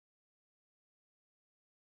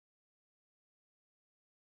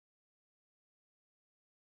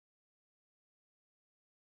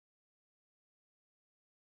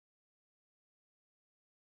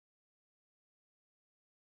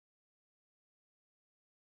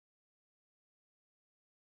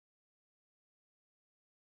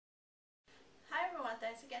everyone,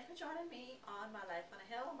 thanks again for joining me on My Life on a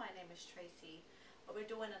Hill. My name is Tracy. We're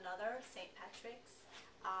doing another St. Patrick's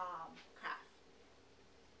craft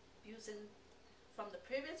using from the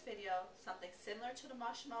previous video something similar to the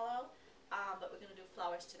marshmallow, but we're going to do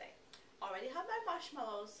flowers today. Already have my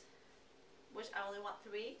marshmallows, which I only want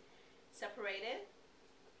 3 separated,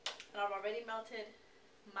 and I've already melted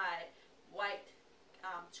my white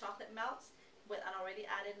chocolate melts and already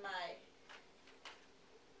added my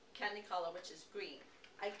candy color, which is green.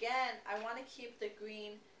 Again, I want to keep the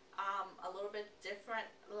green a little bit different,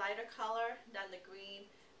 lighter color than the green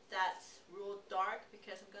that's real dark,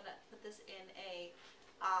 because I'm gonna put this in a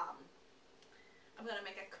I'm gonna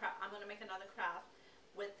make another craft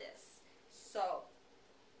with this. So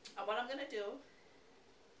what I'm gonna do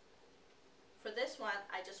for this one,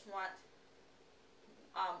 I just want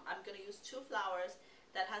I'm gonna use 2 flowers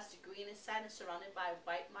that has the green inside and surrounded by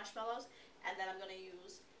white marshmallows, and then I'm gonna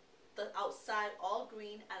use the outside all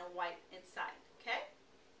green and white inside. Okay?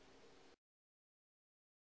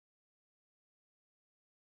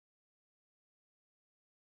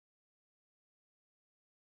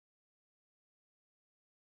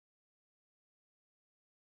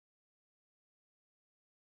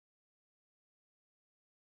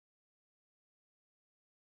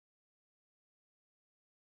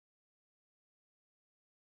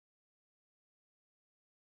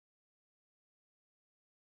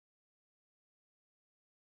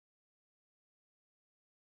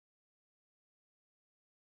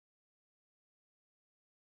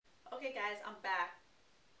 Okay guys, I'm back.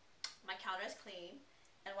 My counter is clean,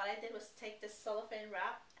 and what I did was take this cellophane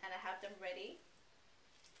wrap and I have them ready,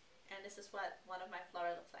 and this is what one of my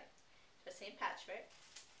flowers looks like for St. Patrick.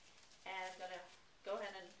 And I'm gonna go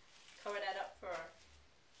ahead and cover that up for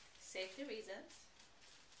safety reasons.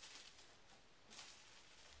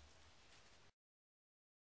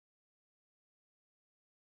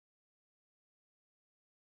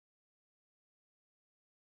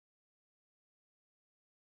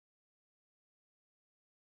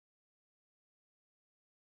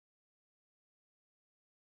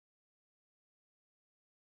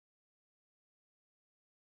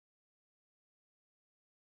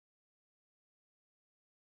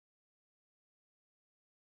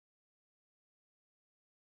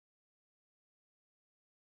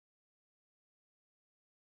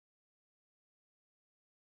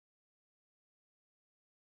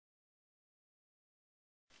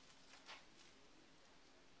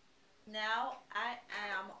 Now I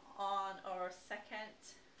am on our second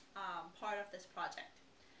part of this project.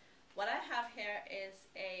 What I have here is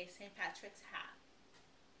a St. Patrick's hat,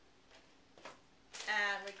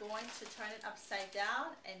 and we're going to turn it upside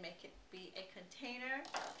down and make it be a container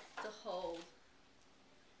to hold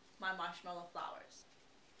my marshmallow flowers.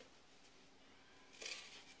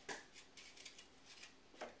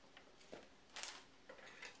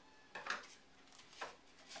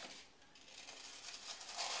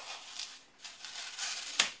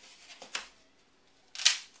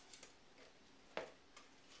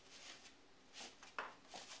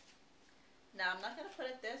 Now I'm not going to put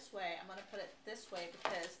it this way, I'm going to put it this way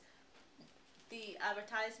because the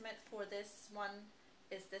advertisement for this one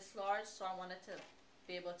is this large, so I wanted to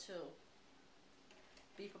be able to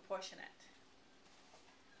be proportionate.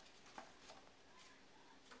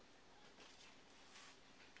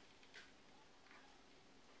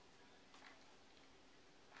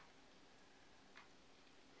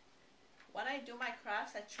 When I do my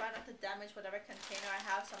crafts, I try not to damage whatever container I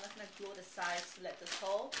have, so I'm not going to glue the sides to let this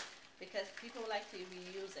hold, because people like to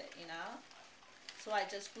reuse it, you know? So I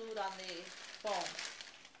just glued on the foam.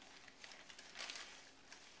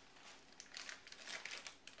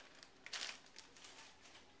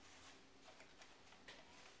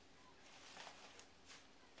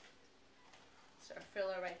 So a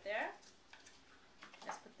filler right there.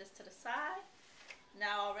 Let's put this to the side.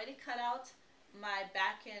 Now I already cut out my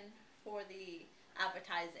backing for the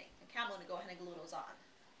advertising. Okay, I'm going to go ahead and glue those on.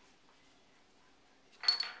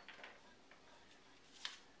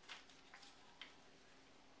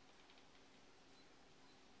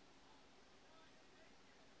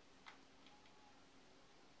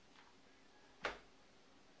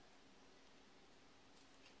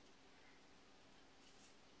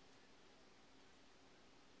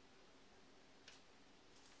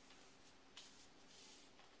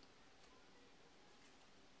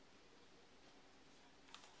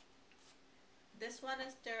 This one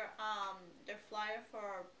is their flyer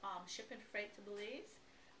for shipping freight to Belize,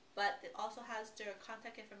 but it also has their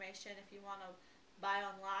contact information if you want to buy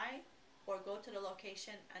online or go to the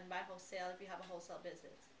location and buy wholesale if you have a wholesale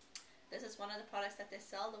business. This is one of the products that they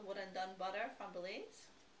sell, the wooden done butter from Belize.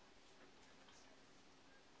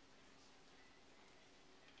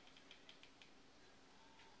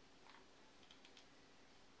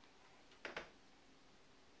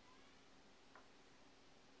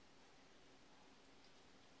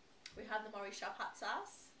 have the Maurice Shop hot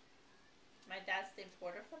sauce. My dad's the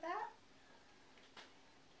importer for that.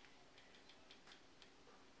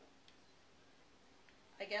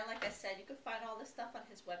 Again, like I said, you can find all this stuff on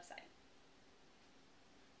his website.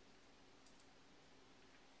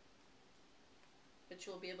 Which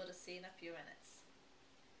you'll be able to see in a few minutes.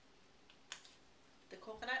 The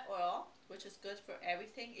coconut oil, which is good for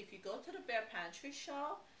everything. If you go to the Bear Pantry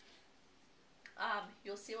show,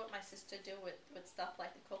 you'll see what my sister did with stuff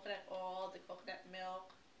like the coconut oil, the coconut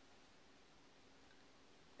milk.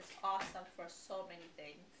 It's awesome for so many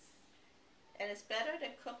things. And it's better to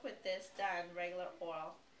cook with this than regular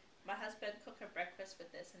oil. My husband cooked her breakfast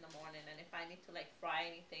with this in the morning, and if I need to like fry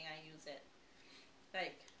anything, I use it.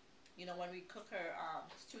 Like, you know, when we cook her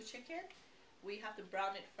stew chicken, we have to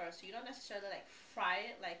brown it first. So you don't necessarily like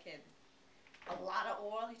fry it like in a lot of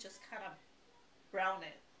oil. You just kind of brown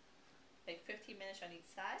it, like 15 minutes on each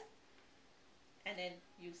side, and then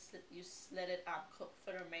you let it cook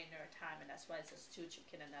for the remainder of time, and that's why it's a stew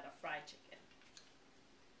chicken and not a fried chicken.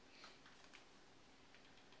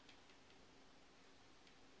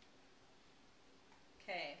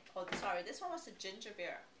 Okay. Oh, sorry. This one was the ginger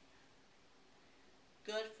beer.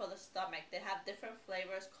 Good for the stomach. They have different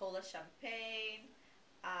flavors. Cola champagne.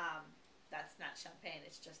 That's not champagne.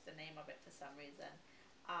 It's just the name of it for some reason.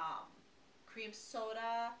 Cream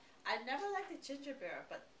soda. I never liked the ginger beer,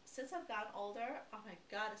 but since I've gotten older, oh my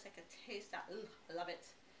god, it's like a taste that, ugh, I love it.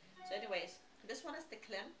 So anyways, this one is the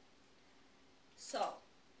Klim. So,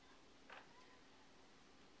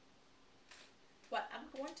 what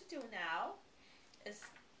I'm going to do now is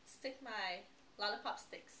stick my lollipop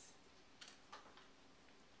sticks.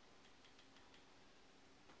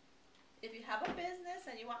 If you have a business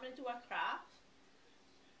and you want me to do a craft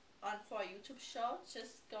for a YouTube show,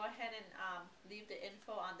 just go ahead and leave the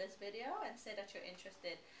info on this video and say that you're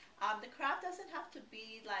interested. The craft doesn't have to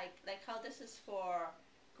be like how this is for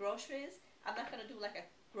groceries. I'm not going to do like a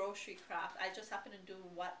grocery craft. I just happen to do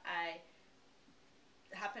what I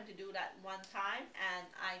happen to do that one time, and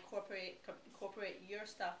I incorporate your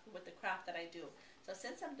stuff with the craft that I do. So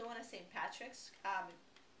since I'm doing a St. Patrick's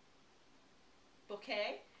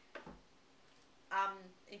bouquet, I'm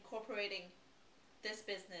incorporating this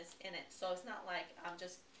business in it. So it's not like I'm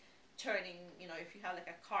just turning, you know, if you have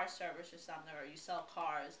like a car service or something, or you sell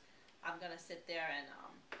cars, I'm gonna sit there and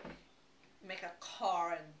make a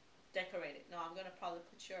car and decorate it. No, I'm gonna probably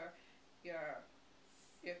put your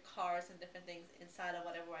cars and different things inside of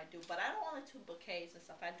whatever I do. But I don't only do bouquets and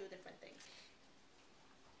stuff. I do different things.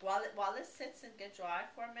 While this sits and get dry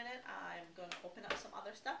for a minute, I'm gonna open up some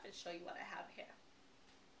other stuff and show you what I have here.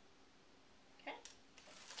 Okay.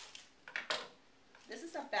 This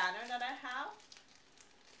is a banner that I have.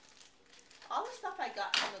 All the stuff I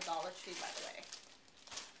got from the Dollar Tree, by the way.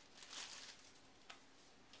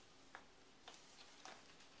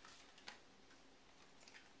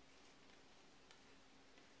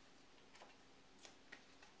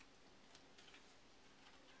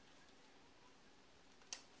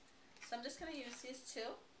 So I'm just going to use these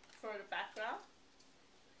two for the background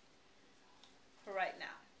for right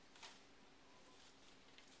now.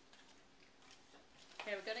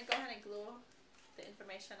 Okay, we're going to go ahead and glue the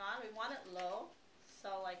information on. We want it low,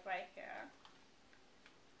 so like right here.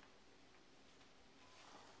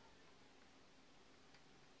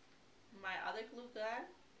 My other glue gun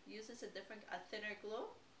uses a thinner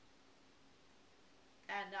glue.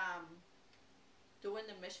 And doing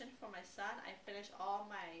the mission for my son, I finished all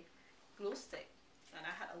my glue stick, and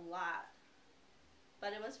I had a lot,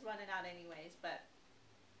 but it was running out anyways. But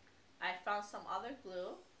I found some other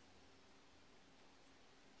glue,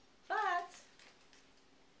 but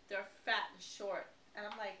they're fat and short, and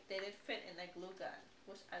I'm like, they didn't fit in the glue gun,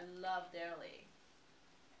 which I love dearly.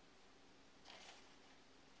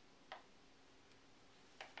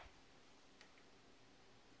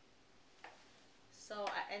 So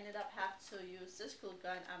I ended up having to use this glue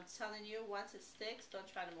gun. I'm telling you, once it sticks, don't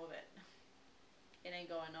try to move it. It ain't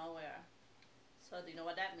going nowhere. So do you know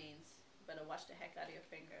what that means? You better watch the heck out of your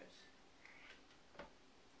fingers.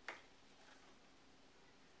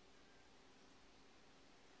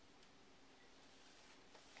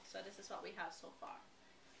 So this is what we have so far.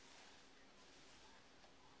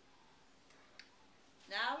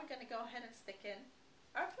 Now we're going to go ahead and stick in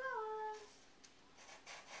our flowers.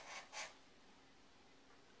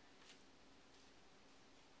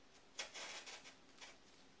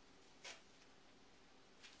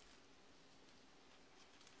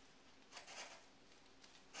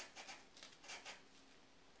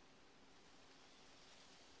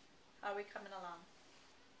 How are we coming along?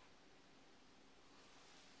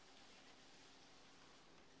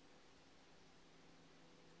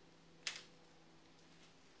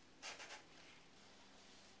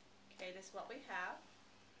 Okay, this is what we have.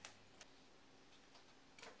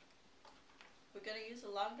 We're going to use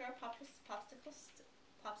a longer popsicle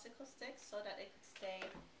stick so that it can stay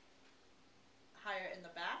higher in the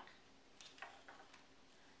back.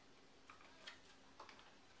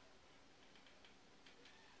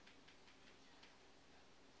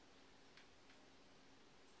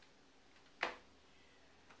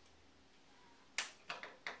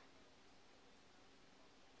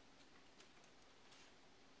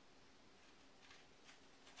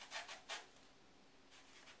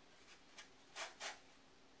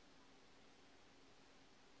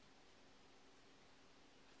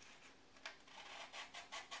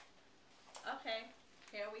 Okay,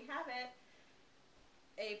 here we have it.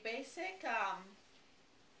 A basic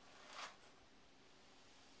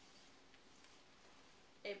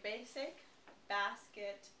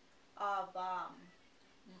basket of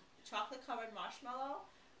chocolate covered marshmallow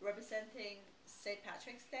representing St.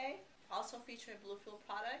 Patrick's Day. Also featuring Bluefield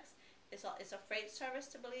products. It's a freight service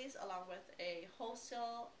to Belize, along with a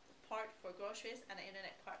wholesale part for groceries and an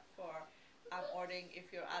internet part for ordering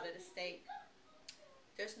if you're out of the state.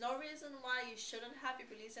 There's no reason why you shouldn't have your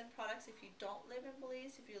Belizean products if you don't live in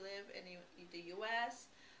Belize, if you live in the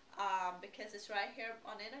US, because it's right here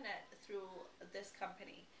on the internet through this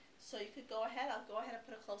company. So you could go ahead, I'll go ahead and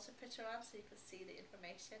put a closer picture on so you can see the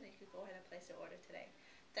information, and you could go ahead and place your order today.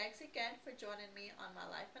 Thanks again for joining me on my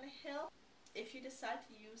life on a hill. If you decide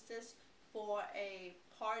to use this for a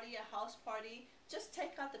party, a house party, just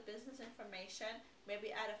take out the business information,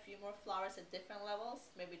 maybe add a few more flowers at different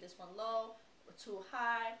levels, maybe this one low or too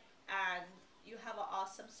high, and you have an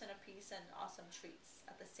awesome centerpiece and awesome treats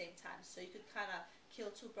at the same time. So you could kind of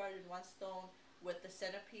kill two birds in one stone with the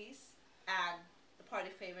centerpiece and the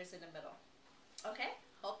party favors in the middle. Okay,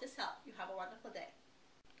 hope this helped. You have a wonderful day.